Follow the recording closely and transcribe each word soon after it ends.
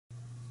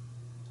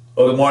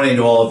Well, good morning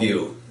to all of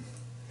you.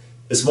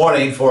 This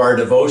morning for our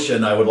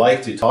devotion, I would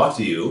like to talk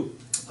to you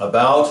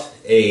about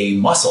a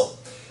muscle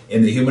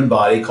in the human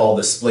body called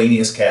the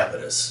Splenius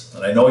Capitis.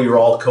 And I know you're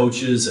all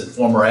coaches and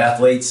former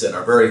athletes and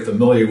are very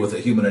familiar with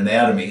the human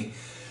anatomy,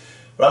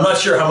 but I'm not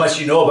sure how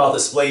much you know about the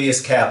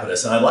Splenius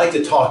Capitis. And I'd like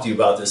to talk to you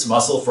about this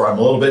muscle, for I'm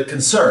a little bit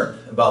concerned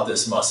about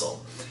this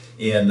muscle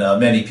in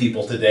many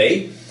people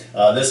today.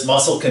 This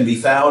muscle can be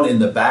found in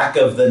the back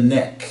of the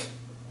neck.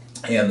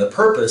 And the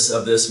purpose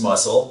of this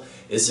muscle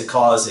is to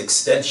cause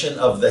extension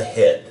of the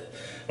head.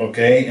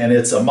 Okay, and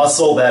it's a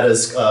muscle that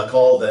is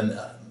called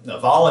a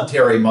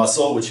voluntary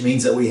muscle, which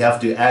means that we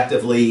have to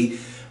actively,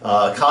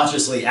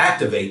 consciously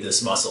activate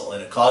this muscle,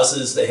 and it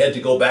causes the head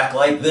to go back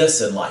like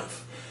this in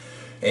life.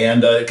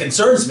 And it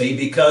concerns me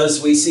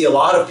because we see a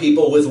lot of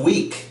people with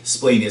weak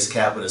Splenius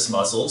Capitis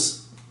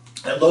muscles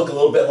that look a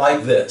little bit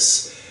like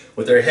this,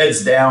 with their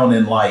heads down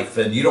in life.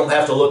 And you don't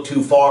have to look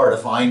too far to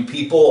find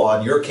people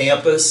on your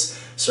campus.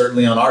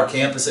 Certainly on our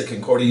campus at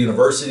Concordia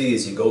University,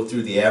 as you go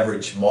through the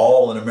average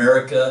mall in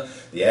America,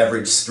 the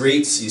average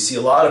streets, you see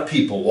a lot of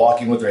people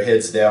walking with their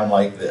heads down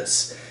like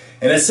this.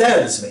 And it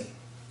saddens me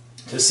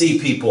to see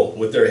people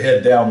with their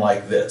head down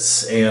like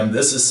this. And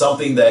this is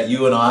something that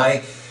you and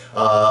I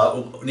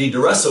need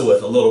to wrestle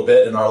with a little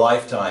bit in our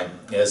lifetime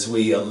as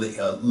we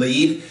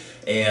lead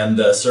and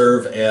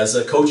serve as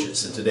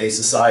coaches in today's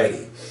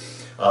society.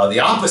 The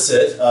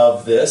opposite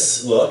of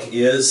this look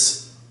is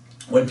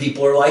when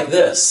people are like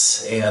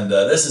this, and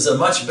this is a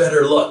much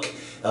better look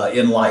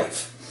in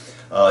life.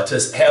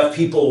 To have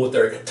people with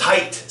their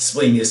tight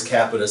Splenius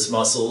Capitis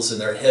muscles and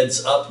their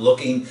heads up,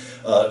 looking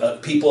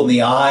people in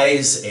the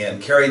eyes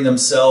and carrying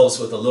themselves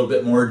with a little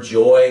bit more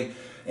joy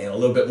and a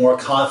little bit more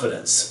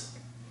confidence.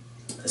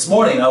 This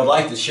morning I would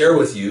like to share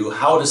with you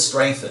how to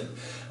strengthen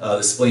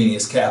the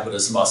Splenius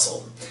Capitis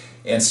muscle.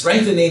 And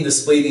strengthening the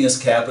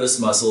Splenius Capitis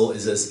muscle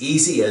is as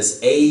easy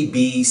as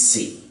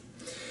ABC.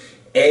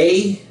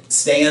 A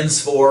stands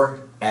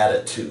for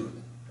attitude.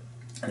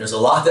 And there's a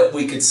lot that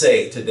we could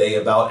say today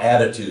about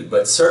attitude,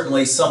 but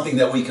certainly something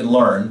that we can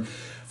learn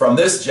from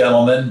this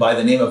gentleman by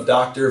the name of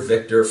Dr.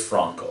 Viktor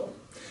Frankl.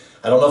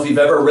 I don't know if you've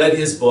ever read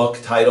his book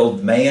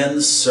titled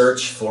Man's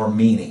Search for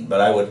Meaning,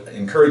 but I would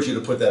encourage you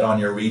to put that on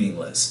your reading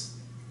list.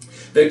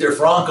 Viktor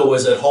Frankl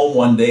was at home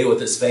one day with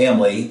his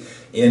family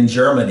in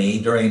Germany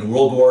during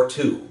World War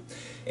II.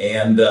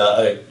 And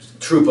a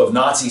troop of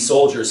Nazi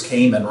soldiers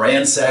came and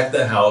ransacked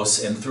the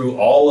house and threw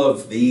all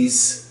of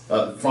these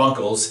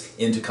Frankls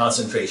into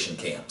concentration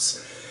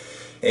camps.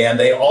 And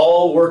they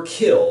all were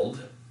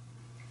killed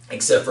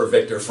except for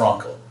Viktor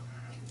Frankl.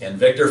 And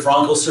Viktor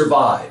Frankl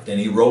survived, and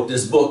he wrote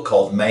this book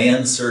called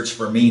Man's Search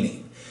for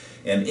Meaning.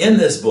 And in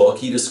this book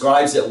he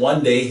describes that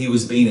one day he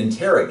was being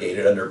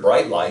interrogated under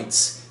bright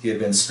lights. He had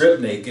been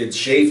stripped naked,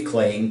 shaved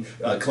clean,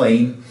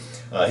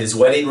 his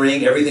wedding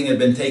ring, everything had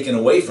been taken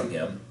away from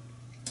him.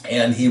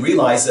 And he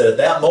realized that at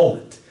that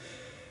moment,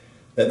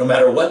 that no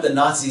matter what the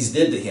Nazis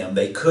did to him,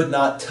 they could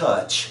not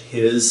touch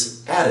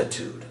his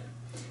attitude.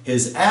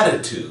 His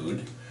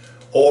attitude,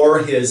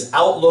 or his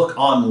outlook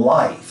on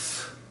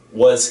life,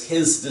 was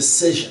his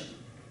decision.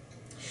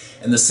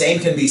 And the same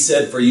can be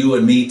said for you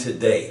and me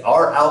today.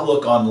 Our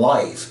outlook on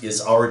life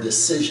is our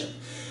decision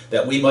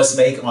that we must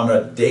make on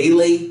a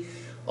daily,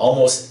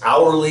 almost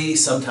hourly,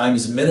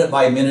 sometimes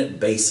minute-by-minute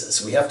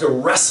basis. We have to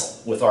wrestle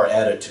with our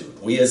attitude.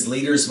 We as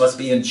leaders must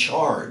be in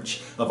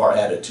charge of our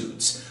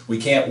attitudes. We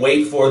can't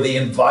wait for the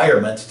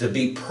environment to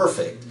be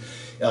perfect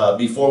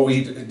before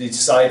we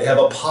decide to have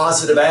a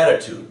positive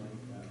attitude.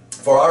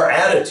 For our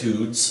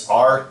attitudes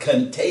are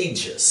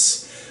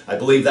contagious. I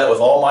believe that with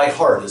all my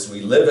heart. As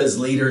we live as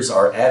leaders,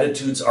 our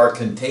attitudes are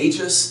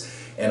contagious,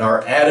 and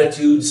our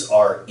attitudes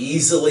are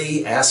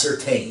easily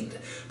ascertained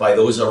by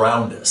those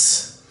around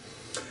us.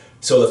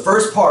 So the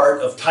first part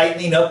of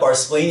tightening up our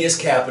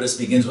Splenius Capitis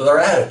begins with our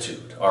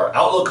attitude, our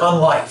outlook on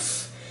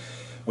life.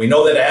 We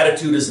know that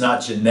attitude is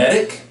not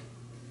genetic,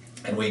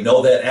 and we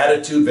know that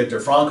attitude, Viktor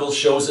Frankl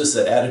shows us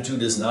that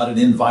attitude is not an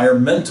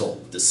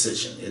environmental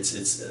decision.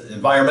 It's an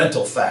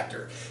environmental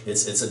factor.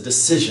 It's a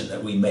decision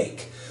that we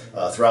make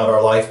throughout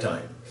our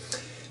lifetime.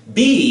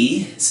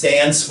 B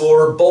stands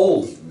for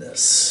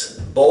boldness.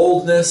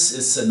 Boldness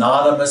is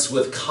synonymous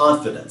with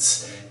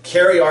confidence.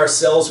 Carry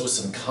ourselves with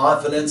some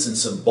confidence and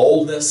some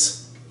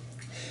boldness.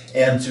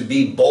 And to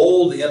be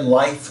bold in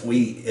life,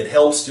 it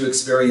helps to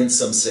experience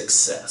some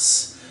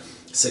success.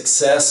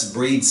 Success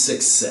breeds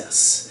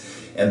success.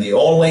 And the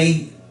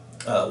only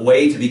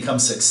way to become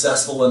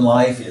successful in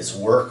life is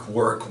work,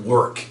 work,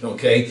 work.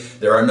 Okay?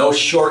 There are no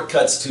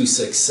shortcuts to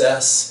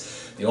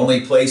success. The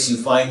only place you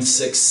find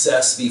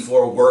success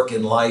before work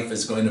in life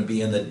is going to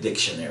be in the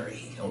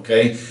dictionary.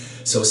 Okay?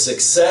 So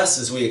success,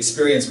 as we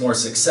experience more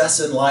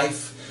success in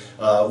life,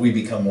 we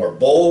become more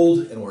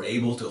bold, and we're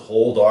able to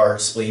hold our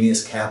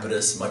Splenius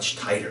Capitis much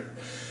tighter.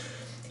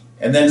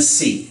 And then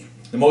C,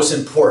 the most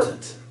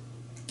important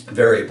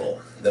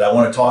variable that I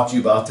want to talk to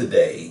you about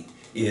today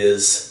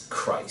is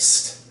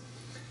Christ.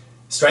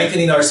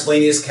 Strengthening our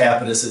Splenius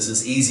Capitis is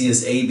as easy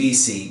as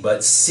ABC,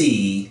 but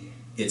C,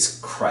 it's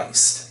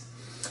Christ.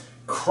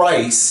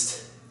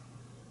 Christ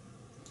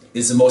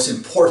is the most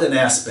important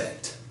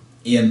aspect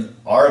in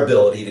our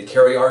ability to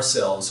carry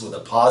ourselves with a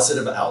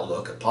positive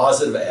outlook, a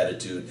positive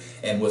attitude,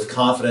 and with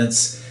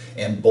confidence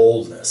and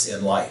boldness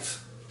in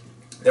life.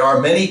 There are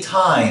many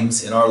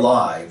times in our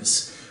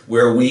lives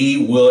where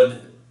we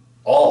would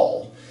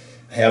all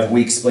have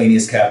weak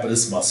splenius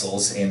capitis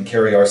muscles and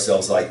carry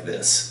ourselves like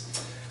this.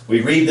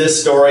 We read this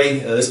story,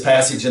 this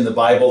passage in the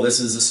Bible. This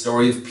is the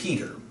story of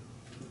Peter.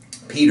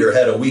 Peter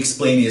had a weak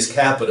splenius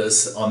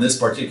capitis on this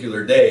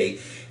particular day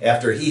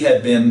after he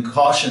had been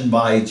cautioned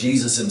by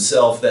Jesus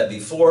himself that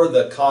before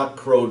the cock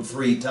crowed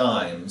 3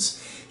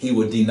 times, he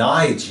would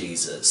deny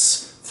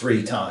Jesus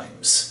 3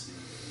 times.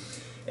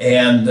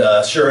 And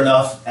sure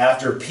enough,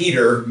 after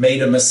Peter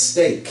made a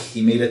mistake,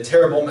 he made a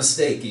terrible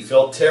mistake. He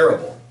felt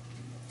terrible.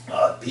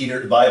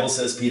 The Bible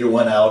says Peter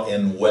went out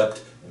and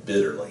wept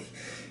bitterly.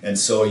 And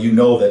so you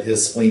know that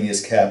his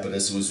splenius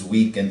capitis was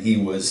weak and he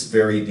was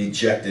very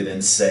dejected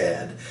and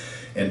sad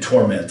and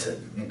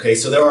tormented. Okay,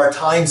 so there are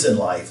times in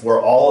life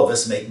where all of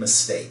us make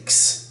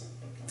mistakes.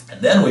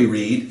 And then we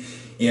read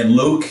in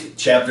Luke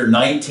chapter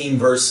 19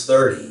 verse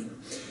 30,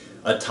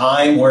 a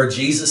time where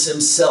Jesus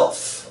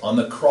himself on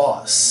the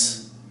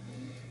cross,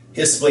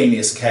 his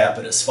splenius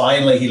capitis,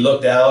 finally he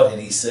looked out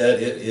and he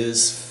said, "It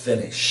is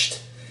finished."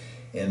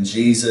 And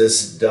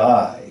Jesus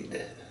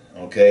died.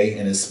 Okay,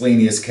 and his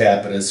splenius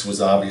capitis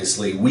was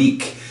obviously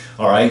weak.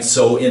 All right,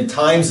 so in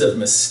times of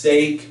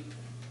mistake,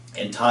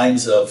 in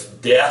times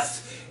of death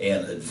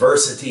and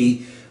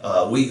adversity,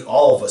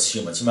 all of us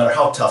humans, no matter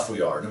how tough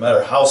we are, no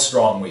matter how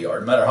strong we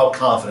are, no matter how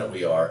confident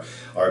we are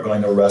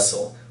going to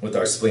wrestle with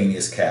our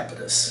splenius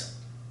capitis.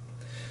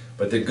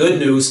 But the good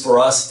news for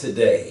us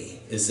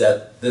today is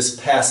that this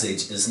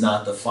passage is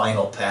not the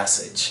final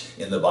passage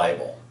in the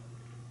Bible.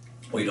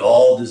 We'd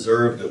all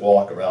deserve to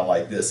walk around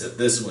like this if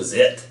this was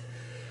it.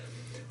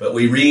 But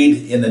we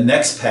read in the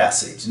next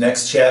passage,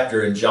 next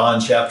chapter in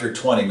John chapter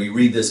 20, we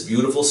read this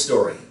beautiful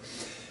story.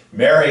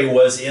 Mary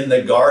was in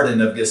the Garden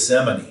of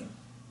Gethsemane.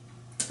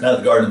 Not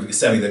the Garden of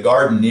Gethsemane, the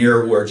garden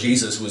near where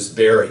Jesus was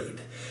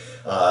buried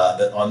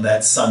on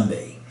that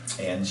Sunday.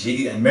 And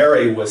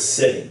Mary was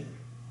sitting.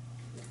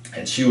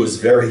 And she was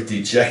very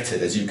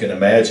dejected, as you can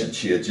imagine.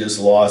 She had just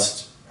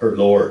lost her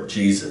Lord,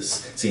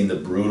 Jesus, seen the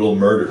brutal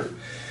murder.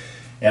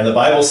 And the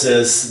Bible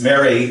says,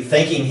 Mary,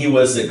 thinking he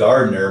was the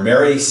gardener,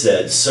 Mary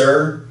said,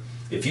 "Sir,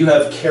 if you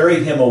have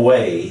carried him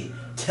away,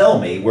 tell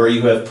me where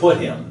you have put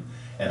him,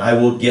 and I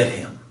will get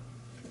him."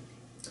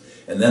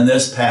 And then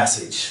this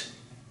passage,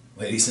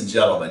 ladies and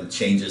gentlemen,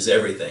 changes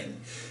everything.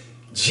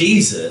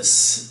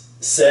 Jesus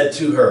said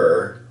to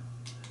her,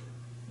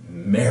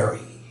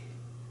 "Mary."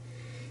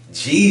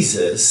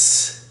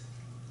 Jesus,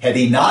 had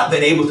he not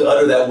been able to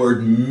utter that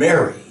word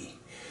Mary,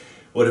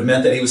 would have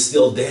meant that he was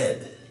still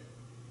dead.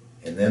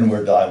 And then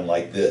we're down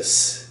like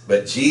this.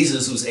 But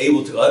Jesus was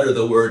able to utter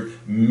the word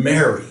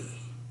Mary.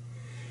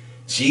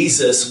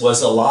 Jesus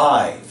was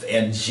alive,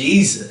 and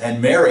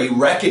Mary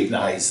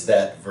recognized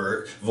that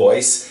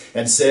voice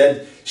and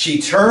said, she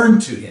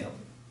turned to him.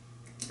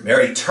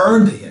 Mary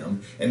turned to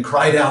him and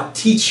cried out,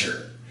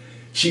 "Teacher."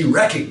 She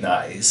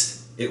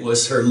recognized it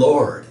was her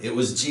Lord. It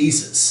was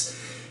Jesus.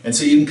 And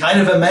so you can kind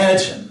of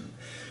imagine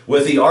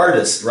with the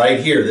artist right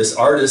here, this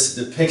artist's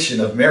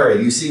depiction of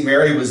Mary. You see,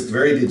 Mary was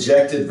very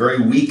dejected,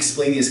 very weak,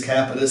 splenius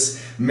capitis.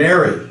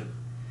 Mary.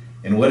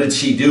 And what did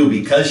she do?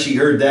 Because she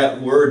heard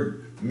that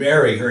word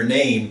Mary, her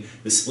name,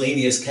 the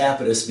splenius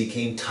capitis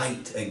became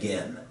tight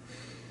again.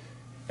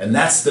 And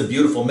that's the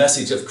beautiful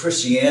message of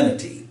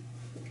Christianity,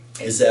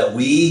 is that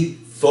we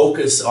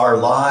focus our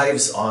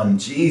lives on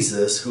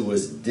Jesus, who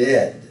was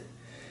dead.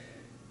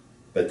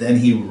 But then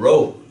he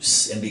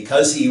rose. And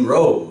because he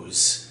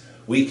rose,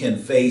 we can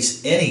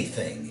face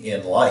anything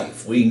in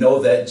life. We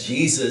know that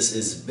Jesus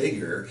is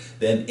bigger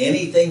than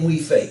anything we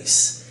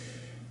face.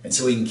 And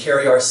so we can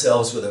carry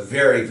ourselves with a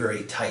very,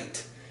 very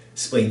tight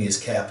splenius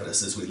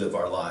capitis as we live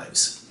our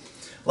lives.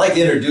 I'd like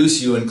to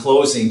introduce you in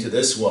closing to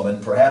this woman.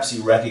 Perhaps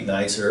you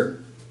recognize her.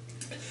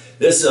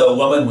 This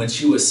woman, when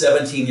she was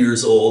 17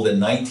 years old in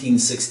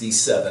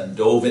 1967,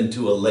 dove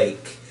into a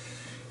lake.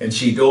 And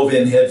she dove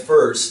in head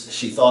first.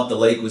 She thought the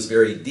lake was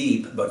very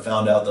deep, but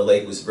found out the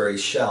lake was very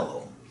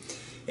shallow.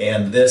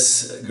 And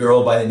this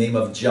girl by the name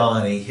of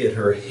Johnny hit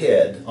her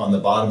head on the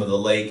bottom of the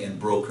lake and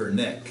broke her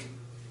neck.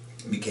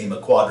 Became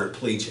a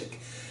quadriplegic.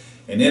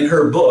 And in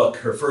her book,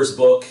 her first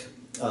book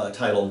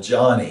titled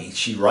Johnny,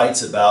 she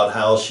writes about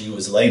how she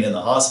was laying in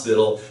the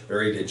hospital,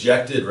 very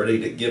dejected, ready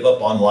to give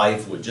up on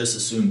life, would just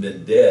as soon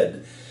been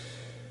dead,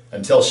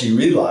 until she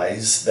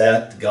realized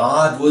that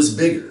God was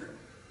bigger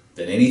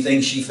than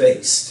anything she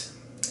faced.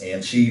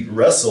 And she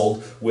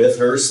wrestled with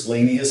her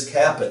splenius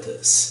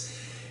capitis.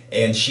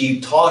 And she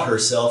taught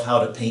herself how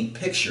to paint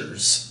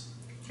pictures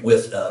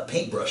with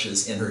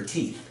paintbrushes in her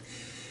teeth.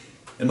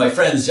 And my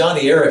friends,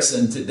 Johnny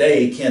Erickson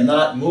today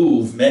cannot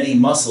move many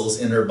muscles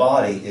in her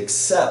body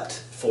except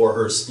for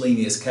her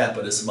splenius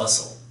capitis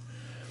muscle.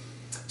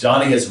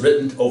 Johnny has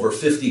written over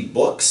 50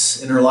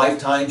 books in her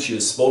lifetime. She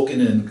has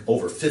spoken in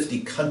over 50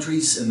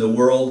 countries in the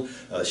world.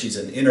 She's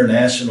an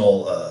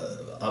international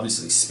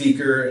obviously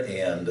speaker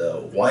and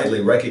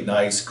widely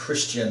recognized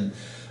Christian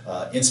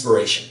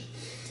inspiration.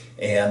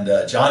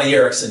 And Johnny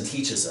Erickson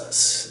teaches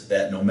us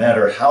that no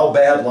matter how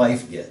bad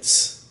life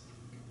gets,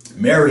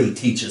 Mary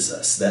teaches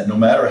us that no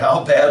matter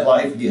how bad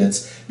life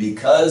gets,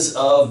 because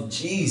of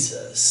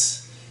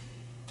Jesus,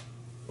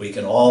 we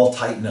can all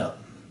tighten up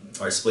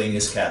our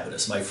Splenius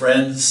Capitis. My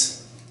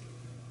friends,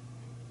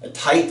 a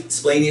tight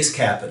Splenius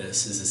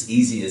Capitis is as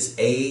easy as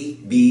A,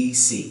 B,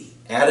 C.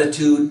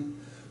 Attitude,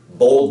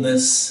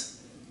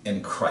 boldness,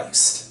 and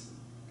Christ.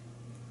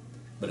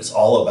 But it's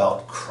all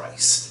about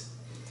Christ.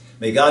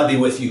 May God be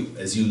with you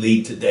as you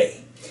lead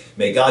today.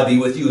 May God be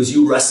with you as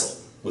you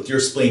wrestle with your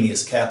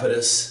Splenius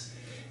Capitis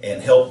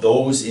and help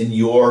those in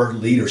your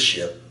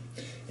leadership,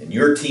 in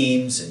your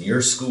teams, in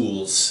your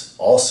schools,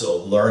 also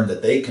learn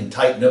that they can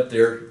tighten up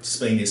their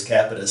Splenius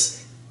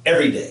Capitis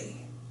every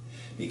day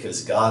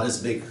because God is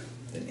bigger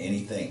than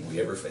anything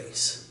we ever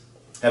face.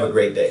 Have a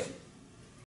great day.